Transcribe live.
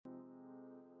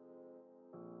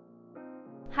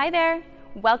Hi there,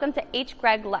 welcome to H.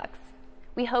 Gregg Lux.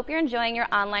 We hope you're enjoying your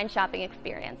online shopping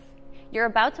experience. You're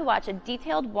about to watch a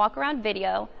detailed walk-around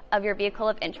video of your vehicle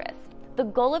of interest. The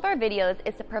goal of our videos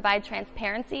is to provide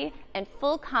transparency and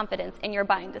full confidence in your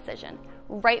buying decision,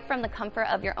 right from the comfort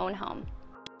of your own home.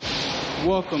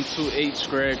 Welcome to H.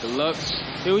 Gregg Lux.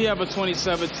 Here we have a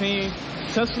 2017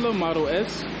 Tesla Model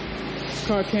S. This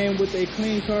car came with a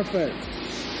clean Carfax.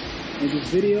 In this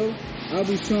video, I'll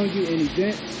be showing you any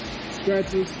dents,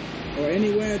 scratches, or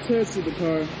any wear and tear to the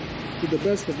car to the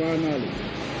best of our knowledge.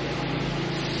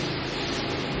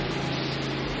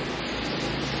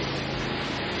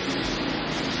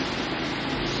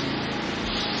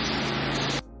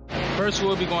 First,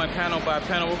 we'll be going panel by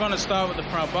panel. We're going to start with the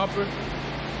front bumper.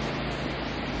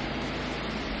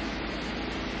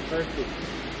 Perfect.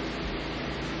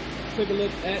 Take a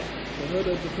look at the hood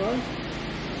of the car.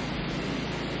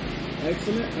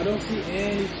 Excellent. I don't see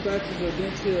any scratches or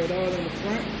dents here at all in the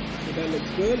front, so that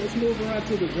looks good. Let's move around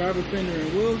to the driver fender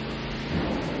and wheel.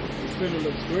 This fender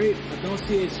looks great. I don't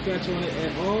see a scratch on it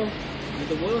at all. And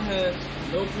the wheel has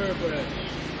no curb rash.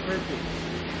 Perfect.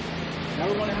 Now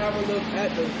we're going to have a look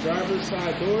at the driver's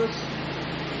side doors.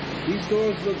 These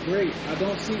doors look great. I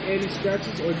don't see any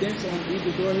scratches or dents on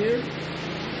either door here.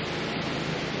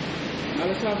 Now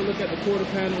let's have a look at the quarter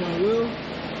panel and wheel.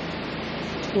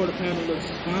 This quarter panel looks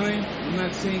fine. I'm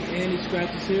not seeing any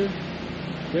scratches here.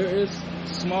 There is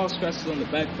small scratches on the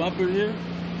back bumper here,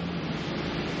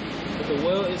 but the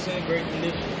wheel is in great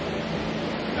condition.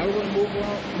 Now we're going to move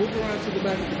around to the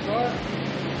back of the car.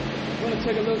 I'm going to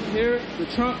take a look here. The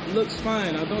trunk looks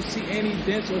fine. I don't see any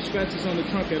dents or scratches on the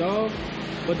trunk at all,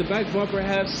 but the back bumper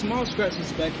has small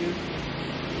scratches back here,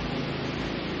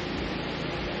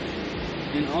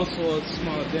 and also a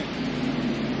small dent.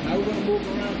 Now we're going to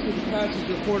move around to the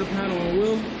passenger quarter panel and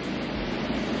wheel.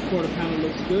 The quarter panel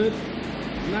looks good.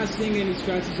 I'm not seeing any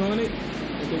scratches on it,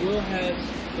 but the wheel has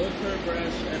no curb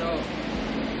rash at all.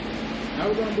 Now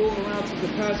we're going to move around to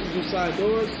the passenger side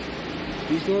doors.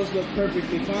 These doors look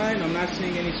perfectly fine. I'm not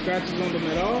seeing any scratches on them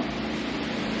at all.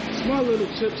 Small little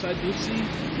chips I do see.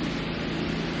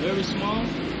 Very small.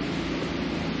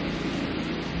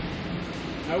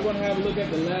 Now we're going to have a look at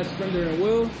the last fender and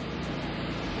wheel.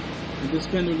 And this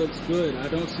fender looks good. I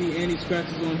don't see any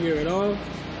scratches on here at all.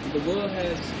 And the wheel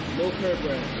has no curb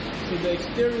rash. So the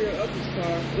exterior of this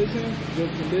car is in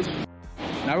good condition.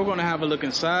 Now we're going to have a look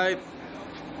inside.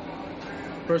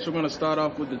 First, we're going to start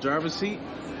off with the driver's seat.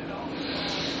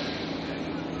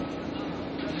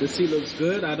 The seat looks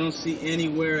good. I don't see any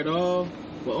wear at all.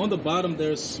 But on the bottom,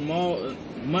 there's small,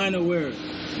 minor wear.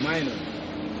 Minor.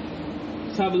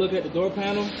 Let's have a look at the door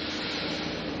panel.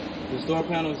 This door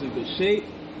panel is in good shape.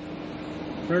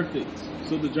 Perfect.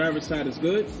 So the driver's side is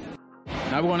good.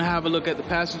 Now we're going to have a look at the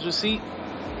passenger seat.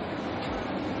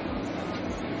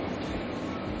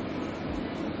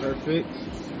 Perfect.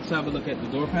 Let's have a look at the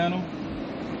door panel.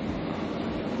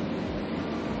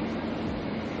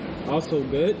 Also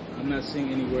good. I'm not seeing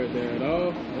any wear there at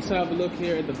all. Let's have a look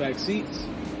here at the back seats.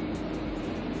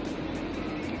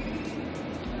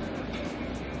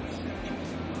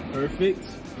 Perfect.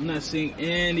 I'm not seeing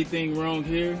anything wrong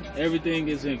here. Everything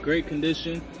is in great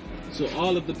condition. So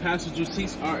all of the passenger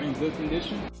seats are in good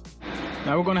condition.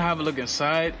 Now we're going to have a look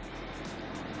inside.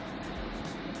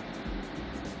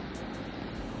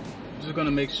 Just going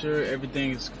to make sure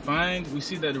everything is fine.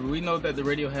 We know that the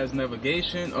radio has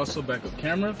navigation, also backup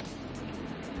camera.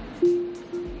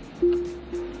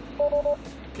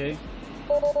 Okay.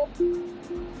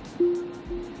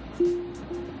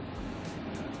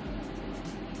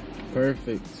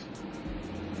 Perfect.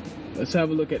 Let's have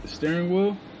a look at the steering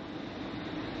wheel.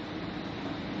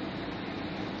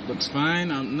 Looks fine.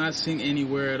 I'm not seeing any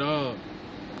wear at all.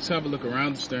 Let's have a look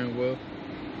around the steering wheel.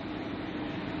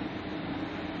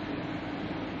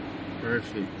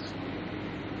 Perfect.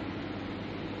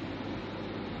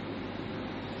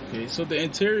 Okay, so the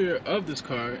interior of this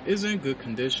car is in good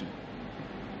condition.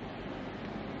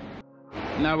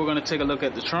 Now we're going to take a look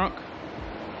at the trunk.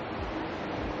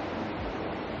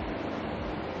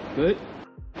 Good.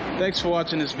 Thanks for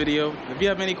watching this video. If you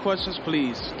have any questions,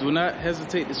 please do not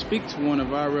hesitate to speak to one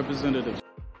of our representatives.